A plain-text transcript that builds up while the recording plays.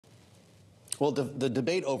Well, the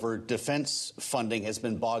debate over defense funding has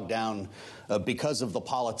been bogged down because of the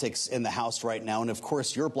politics in the House right now. And, of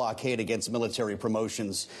course, your blockade against military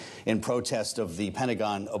promotions in protest of the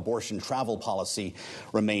Pentagon abortion travel policy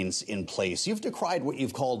remains in place. You've decried what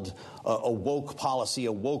you've called a woke policy,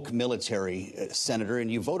 a woke military, Senator,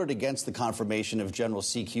 and you voted against the confirmation of General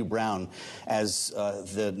C.Q. Brown as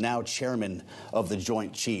the now chairman of the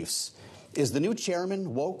Joint Chiefs. Is the new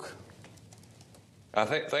chairman woke? I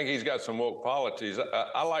think he's got some woke policies.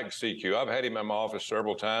 I like CQ. I've had him in my office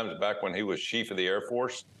several times back when he was chief of the Air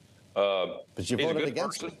Force. But you voted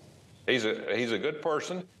against him. He's a good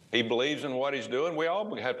person. He believes in what he's doing.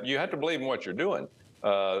 You have to believe in what you're doing.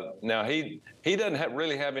 Now he doesn't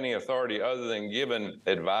really have any authority other than giving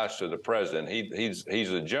advice to the president. He's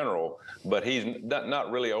a general, but he's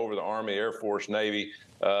not really over the Army, Air Force, Navy.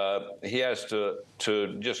 He has to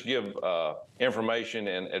just give information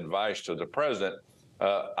and advice to the president.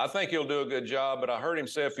 I think he'll do a good job, but I heard him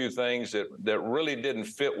say a few things that really didn't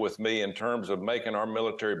fit with me in terms of making our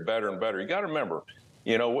military better and better. You got to remember,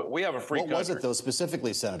 you know, we have a free country. What was it, though,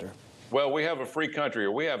 specifically, Senator? Well, we have a free country.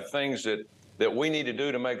 We have things that we need to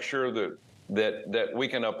do to make sure that we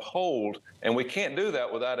can uphold, and we can't do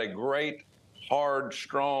that without a great, hard,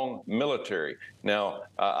 strong military. Now,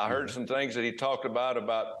 I heard some things that he talked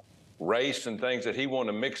about race and things that he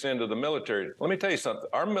wanted to mix into the military. Let me tell you something.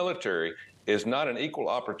 Our military is not an equal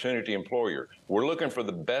opportunity employer. We're looking for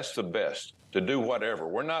the best of best to do whatever.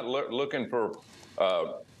 We're not looking for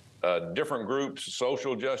different groups,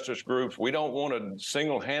 social justice groups. We don't want to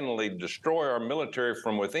single-handedly destroy our military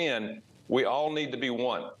from within. We all need to be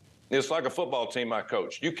one. It's like a football team I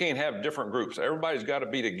coach. You can't have different groups. Everybody's got to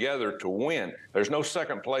be together to win. There's no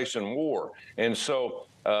second place in war. And so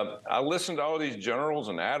I listened to all these generals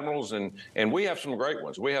and admirals, and we have some great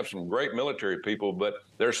ones. We have some great military people, but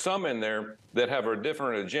there's some in there that have a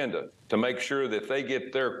different agenda to make sure that they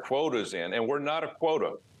get their quotas in. And we're not a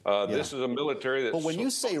quota. This is a military that's... But when you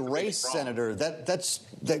say race, Senator,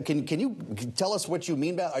 can you tell us what you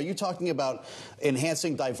mean by... Are you talking about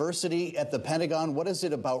enhancing diversity at the Pentagon? What is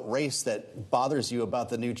it about race that bothers you about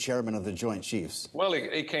the new chairman of the Joint Chiefs? Well,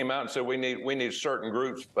 he came out and said we need certain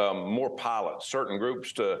groups, more pilots, certain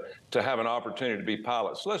groups to have an opportunity to be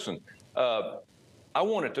pilots. Listen, I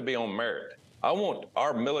want it to be on merit. I want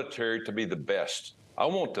our military to be the best. I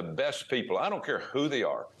want the best people. I don't care who they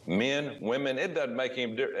are, men, women. It doesn't make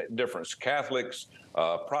any difference. Catholics,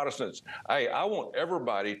 Protestants. I want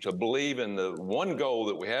everybody to believe in the one goal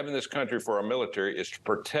that we have in this country for our military is to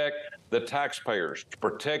protect the taxpayers, to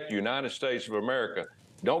protect the United States of America.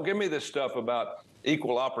 Don't give me this stuff about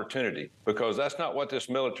equal opportunity, because that's not what this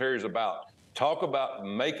military is about. Talk about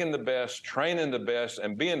making the best, training the best,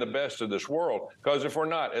 and being the best of this world. Because if we're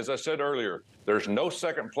not, as I said earlier, there's no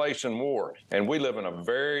second place in war. And we live in a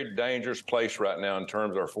very dangerous place right now in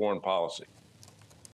terms of our foreign policy.